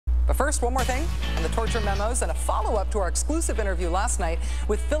But first, one more thing on the torture memos and a follow-up to our exclusive interview last night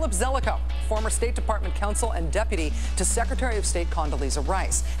with Philip Zelikow, former State Department counsel and deputy to Secretary of State Condoleezza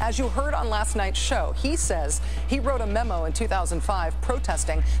Rice. As you heard on last night's show, he says he wrote a memo in 2005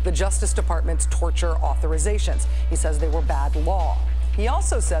 protesting the Justice Department's torture authorizations. He says they were bad law. He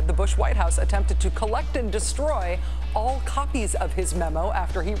also said the Bush White House attempted to collect and destroy all copies of his memo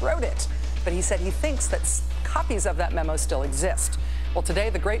after he wrote it. But he said he thinks that copies of that memo still exist. Well, today,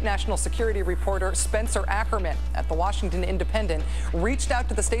 the great national security reporter Spencer Ackerman at the Washington Independent reached out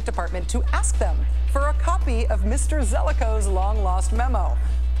to the State Department to ask them for a copy of Mr. Zelikow's long-lost memo.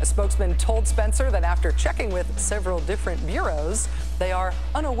 A spokesman told Spencer that after checking with several different bureaus, they are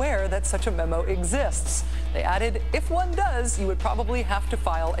unaware that such a memo exists. They added, if one does, you would probably have to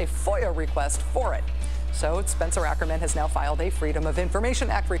file a FOIA request for it. So Spencer Ackerman has now filed a Freedom of Information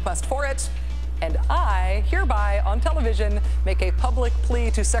Act request for it. And I, hereby on television, make a public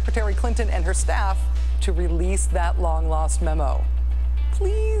plea to Secretary Clinton and her staff to release that long-lost memo.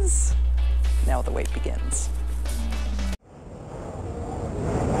 Please. Now the wait begins.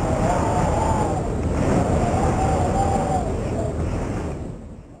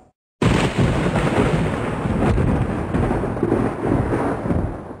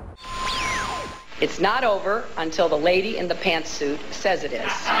 It's not over until the lady in the pantsuit says it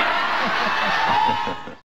is.